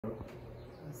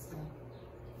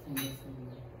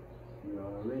FingerFinger. You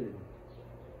already.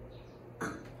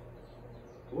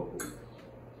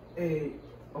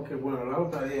 Ok, bueno, la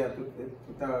otra día tú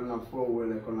estabas en una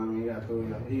four-wheeler con la amiga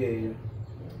tuya. ¿Y ella?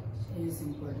 She's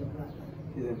in Puerto Plata.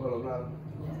 She's in Puerto Plata?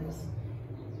 Yes.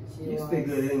 You speak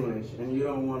good English and you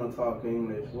don't want to talk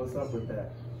English. What's up with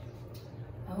that?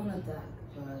 I want to talk,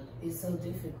 but it's so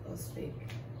difficult to speak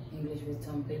English with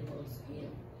some people here,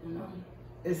 you know?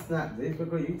 It's not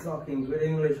difficult. You talking good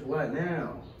English what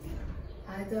now?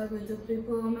 I talk with the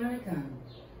people American,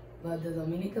 but the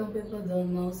Dominican people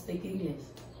don't know speak English.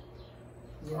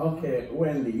 You know? Okay,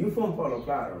 Wendy, you from Puerto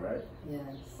Plata, right?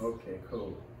 Yes. Okay,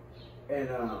 cool. And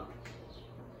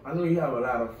I know you have a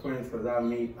lot of friends because I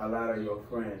meet a lot of your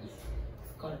friends.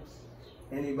 Of course.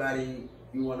 Anybody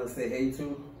you want to say hey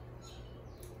to?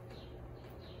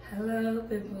 Hello,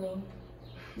 people.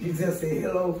 You just say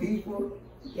hello, people?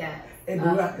 Yes. And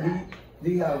do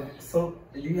you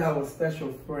have a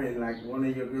special friend, like one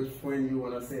of your good friends you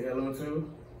want to say hello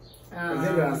to? Because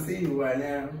they're going to see you right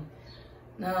now.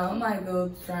 No, my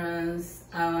good friends,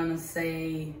 I want to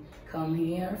say come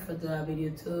here for the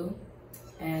video too.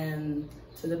 And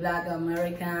to the Black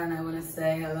American, I want to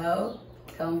say hello.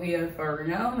 Come here for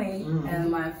know me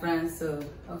and my friends too,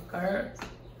 of course.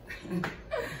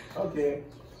 Okay.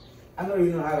 I know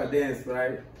you know how to dance,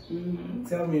 right? Mm-hmm.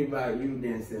 Tell me about you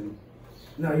dancing.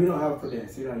 No, you don't have to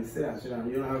dance. You don't sit down.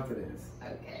 You don't have to dance.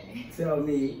 Okay. Tell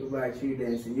me about you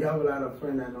dancing. You have a lot of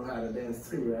friends that know how to dance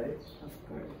too, right? Of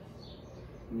course.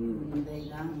 They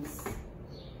dance.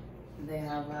 They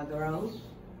have a girl.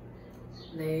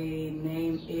 Their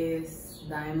name is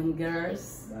Diamond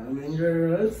Girls. Diamond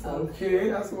Girls. Okay,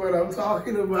 that's what I'm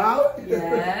talking about.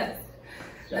 Yes.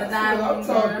 The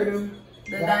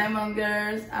Diamond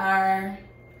Girls are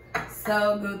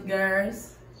so good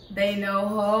girls. They know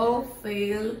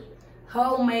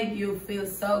how make you feel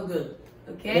so good.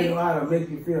 Okay? They know how to make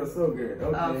you feel so good.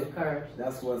 Okay. Of course.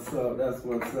 That's what's up. That's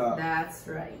what's up. That's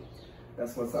right.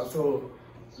 That's what's up. So,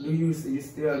 do you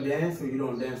still dance or you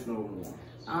don't dance no more?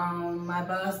 My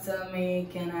boss tell me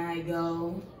can I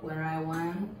go where I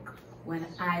want when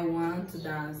I want to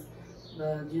dance,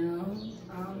 but you know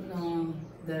I'm not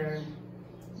there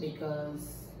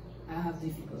because I have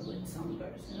difficulty with some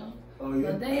girls, you know. Oh,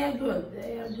 yeah. But they are good.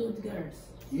 They are good girls.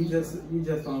 You just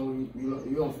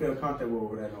don't feel comfortable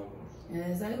with that no more.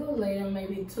 Yes, I go later,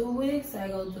 maybe 2 weeks. I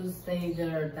go to stay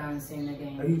there dancing Are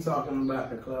again. you talking about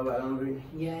the club at Unreleased?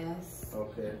 Yes.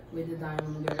 Okay. With the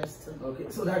Diamond Girls too. Okay.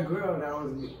 So that girl that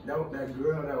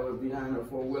was behind the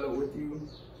four-wheeler with you,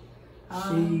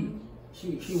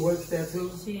 she works there too?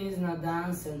 She is not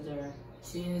dancer there.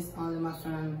 She is only my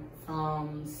friend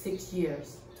from 6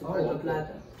 years to Puerto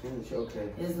Plata. Okay.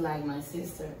 It's like my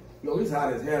sister. Yo, it's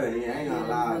hot as hell in here. I ain't gonna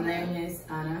lie. Her name is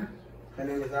Anna. Her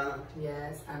name is Anna?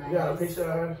 Yes, Anna. You got a picture of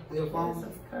her on your phone? Yes,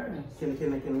 of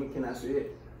course. Can I see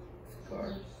it? Of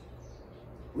course.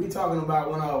 We talking about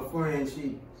one of our friends.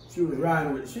 She was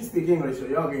riding with. She speak English, so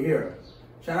y'all can hear her.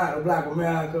 Shout out to Black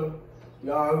America.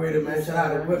 Y'all already, man. Shout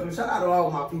out to Brooklyn. Shout out to all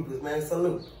my peoples, man.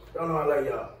 Salute. Y'all know I love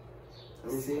y'all.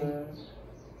 Let me see.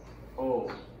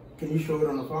 Oh, can you show it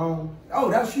on the phone?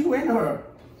 Oh, that's you and her.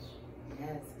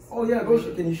 Yes. Oh yeah, go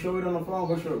show. Can you show it on the phone?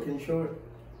 Go show it. Can you show it?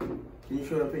 Can you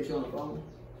show the picture on the phone?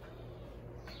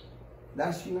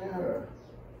 That's you and her.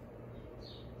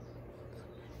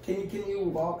 Can you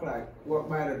walk by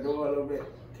the door a little bit?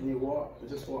 Can you walk?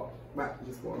 Just walk back.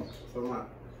 Just walk. So my.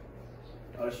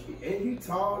 And you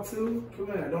tall too? Come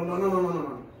here.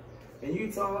 No. And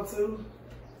you tall too?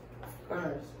 Of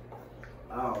course.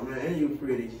 Oh man, and you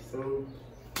pretty. So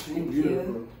Thank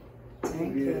beautiful. you.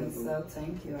 Thank you. So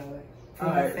thank you, Alex. All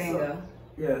right, Finger.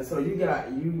 Yeah, so you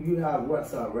have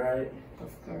WhatsApp, right?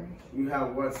 Of course. You have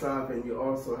WhatsApp and you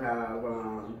also have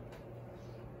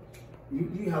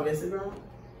you have Instagram?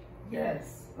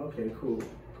 Yes. Okay, cool.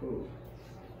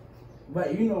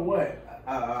 But you know what?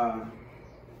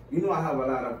 You know I have a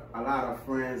lot of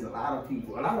friends, a lot of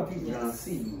people Yes. gonna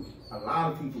see you. A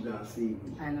lot of people gonna see you.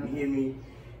 I know. You hear me?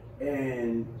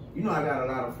 And you know I got a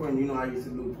lot of friends. You know I used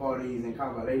to do parties in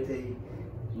Cavalete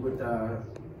with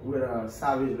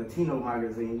Savage Latino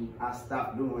magazine. I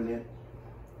stopped doing it,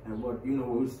 but you know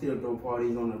we still throw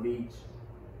parties on the beach,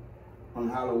 on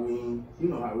Halloween. You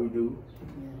know how we do.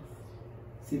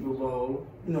 Yes. Super Bowl.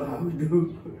 You know how we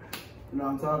do. You know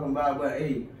what I'm talking about. But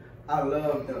hey, I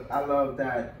love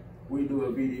that we do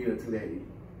a video today.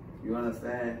 You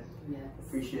understand? Yes.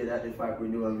 Appreciate that the fact we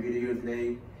do a video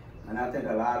today, and I think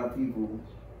a lot of people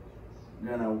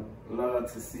gonna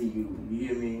love to see you. You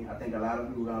hear me? I think a lot of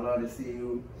people gonna love to see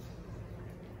you.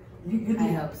 You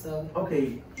I hope so.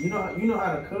 Okay, you know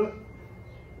how to cook?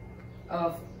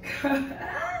 Of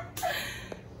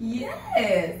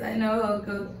Yes, I know how to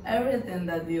cook everything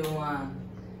that you want.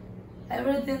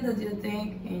 Everything that you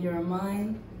think in your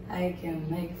mind, I can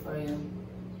make for you.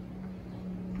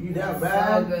 You that It's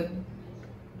bad? so good.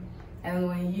 And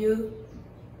when you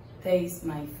taste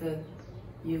my food,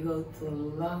 you go to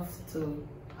love to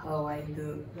how I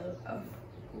do love.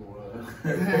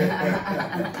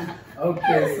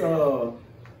 Okay, so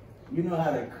you know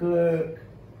how to cook,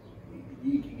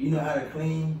 you know how to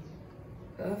clean.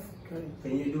 Of course.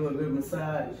 Can you do a good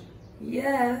massage?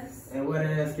 Yes. And what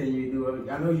else can you do?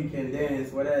 I know you can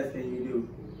dance. What else can you do?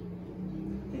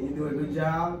 Can you do a good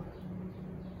job?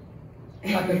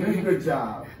 Like a good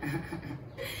job.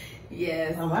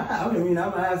 Yes. I'm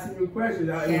asking you questions.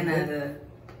 I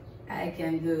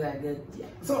can do a good job.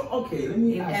 So okay, let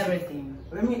me In ask everything.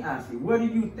 Let me ask you, what do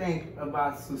you think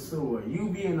about Susua? You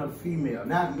being a female,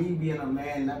 not me being a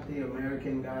man, not the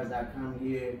American guys that come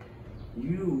here.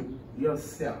 You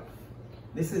yourself.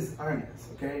 This is earnest,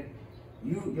 okay?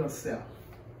 You yourself.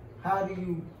 How do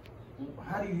you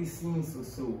see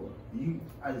Susua?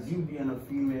 As you being a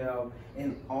female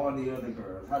and all the other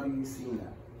girls, how do you see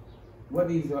that? What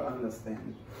is your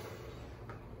understanding?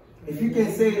 If you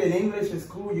can say it in English, it's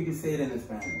cool. You can say it in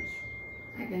Spanish.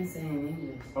 I can say in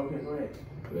English. Okay, go ahead.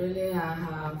 Really, I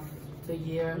have 2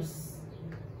 years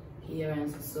here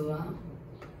in Susua.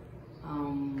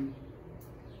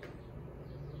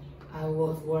 I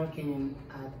was working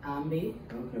at Ambi,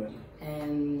 Okay.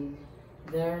 and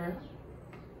there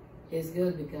is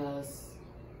good because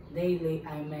daily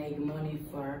I make money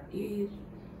for eat,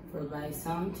 for buy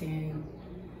something,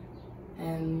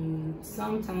 and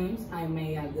sometimes I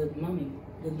make a good money,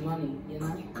 you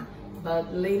know.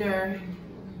 But later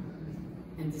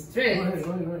in the street, Go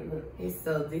ahead. it's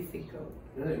so difficult.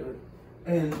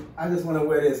 And I just want to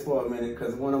wear this for a minute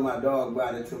because one of my dogs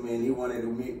brought it to me and he wanted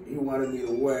me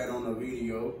to wear it on the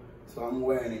video, so I'm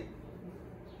wearing it.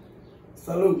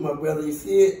 Salute, my brother. You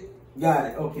see it? Got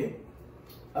it. Okay.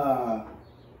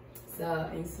 So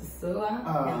in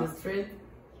Susua, in the street,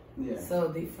 Yeah.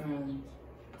 so different.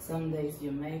 Some days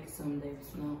you make, some days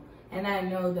no. And I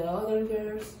know the other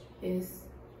girls is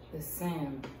the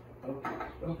same.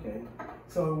 Okay.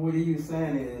 So what are you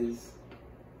saying is,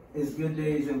 it's good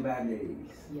days and bad days.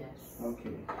 Yes.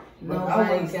 Okay.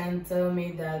 Nobody can tell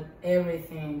me that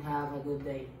everything have a good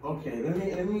day. Okay.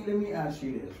 Let me ask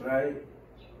you this, right?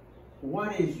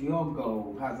 What is your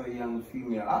goal as a young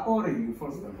female? How old are you,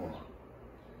 first of all?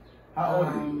 How old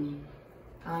are you?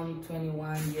 I'm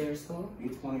 21 years old.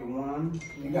 You're 21. Yes.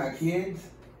 You got kids?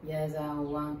 Yes, I have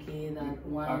 1 kid and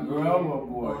 1 A girl or a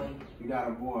boy? You got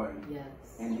a boy. Yes.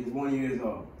 And he's 1 year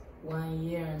old. 1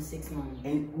 year and 6 months.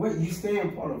 And what, you stay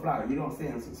in Puerto Plata? You don't stay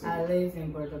in I Susua? live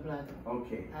in Puerto Plata.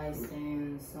 Okay. I stay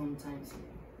sometimes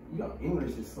here. Your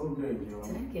English is so good, yo.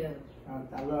 Thank you.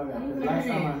 I love that. I'm The last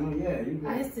time I learning. knew, yeah, you good.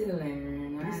 I still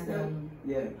learn. You I still? don't.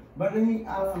 Yeah. But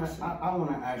I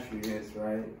wanna ask you this,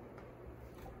 right?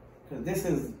 Because this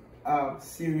is a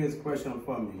serious question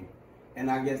for me. And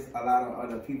I guess a lot of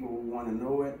other people want to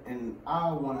know it. And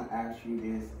I want to ask you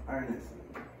this earnestly.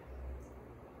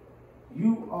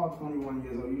 You are 21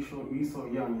 years old. You're so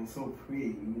young and so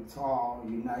pretty. You're tall.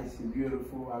 You're nice. You're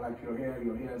beautiful. I like your hair.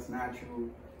 Your hair is natural.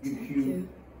 You're Thank cute. you.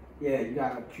 Yeah, you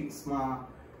got a cute smile.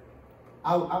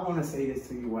 I want to say this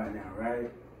to you right now, right?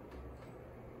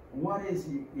 What is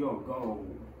your goal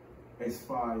as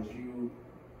far as you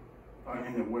are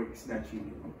in the works that you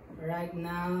do? Right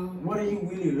now, What are you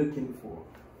really looking for?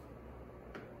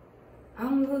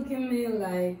 I'm looking me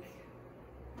like,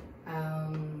 I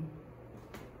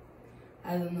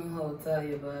don't know how to tell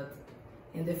you, but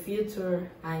in the future,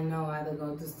 I know I'm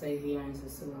going to stay here in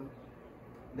Susua.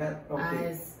 That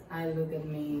okay? I look at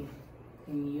me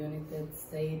in United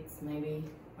States, maybe.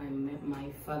 My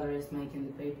father is making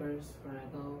the papers where I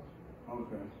go.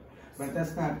 Okay, but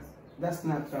that's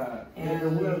not the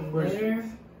And real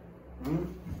question. later,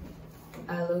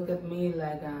 I look at me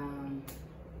like I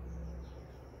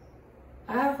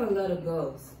have a lot of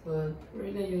goals, but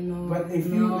really, you know. But if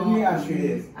you let me ask you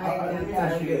this. Let me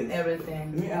ask you this.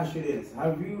 Everything. Let me ask you this.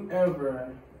 Have you ever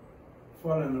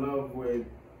fallen in love with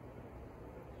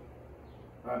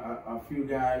a few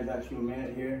guys that you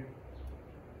met here?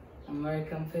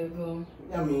 American people.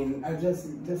 I mean,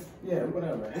 yeah,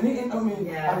 whatever. And I mean,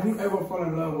 Yes. have you ever fallen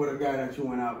in love with a guy that you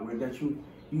went out with, that you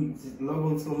just love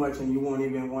him so much and you won't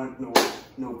even want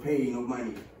no pay, no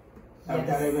money? Have Yes.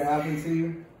 that ever happened to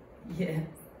you? Yes.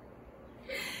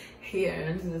 Here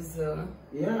in Susua.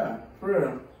 Yeah, for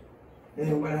real. And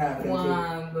then what happened?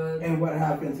 But What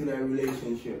happened to that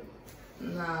relationship?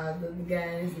 nah, the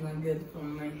guy is not good for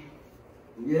me.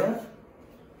 Yeah.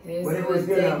 He's But it always was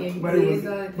good. taking- But it was he's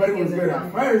always good taking at the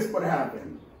money. first. What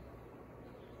happened?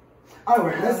 All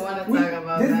right, I don't want to talk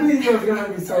about this that. video is gonna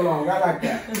be so long. I like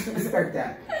that. Respect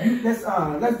that.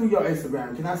 Let's do your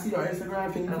Instagram. Can I see your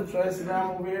Instagram? Can you put your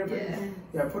Instagram over here, please?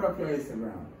 Yeah, put up your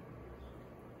Instagram.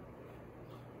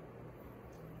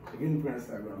 Give me your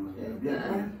Instagram.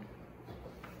 Yeah.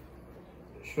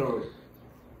 Show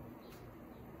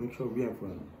it. Show bien for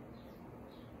them.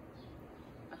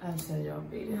 I'll show your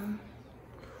video.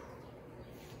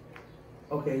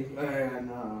 Okay, and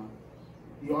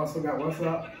you also got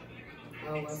WhatsApp?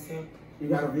 Oh, what's up? You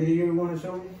got a video you want to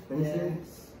show me? Let me see.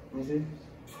 Yes. Let me see.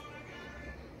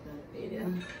 That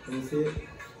video. Let me see it.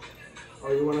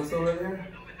 Oh, you want to show it there?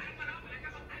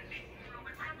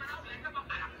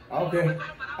 Okay.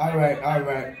 All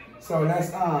right. So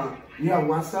let's you have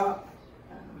WhatsApp?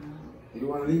 You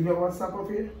want to leave your WhatsApp up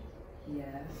here?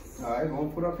 Yes. All right, gonna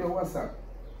put up your WhatsApp.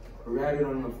 Write it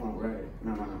on your phone. Write it.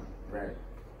 No. Write it.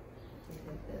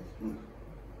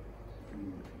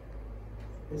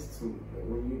 It's too.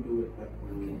 When you do it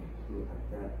like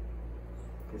that,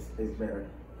 it's better.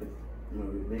 It's,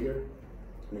 it's bigger,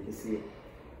 and you can see it.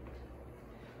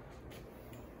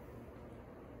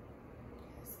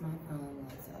 It's my phone.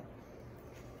 WhatsApp.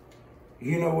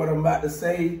 You know what I'm about to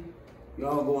say?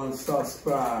 Y'all go and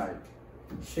subscribe.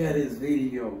 Share this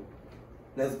video.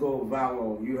 Let's go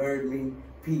viral. You heard me?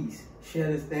 Peace.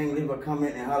 Share this thing. Leave a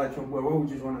comment and holler at your boy. What would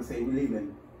you want to say? We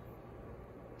leaving.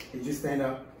 Did you stand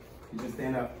up?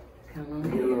 Come on.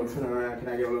 Can I get a little turn around? Can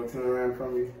I get a little turn around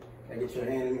from you? Can I get your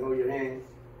hand? Let me hold your hands.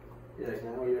 Yeah, can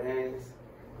I hold your hands?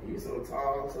 You so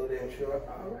tall, so damn short.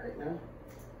 All right now.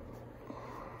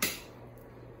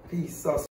 Peace.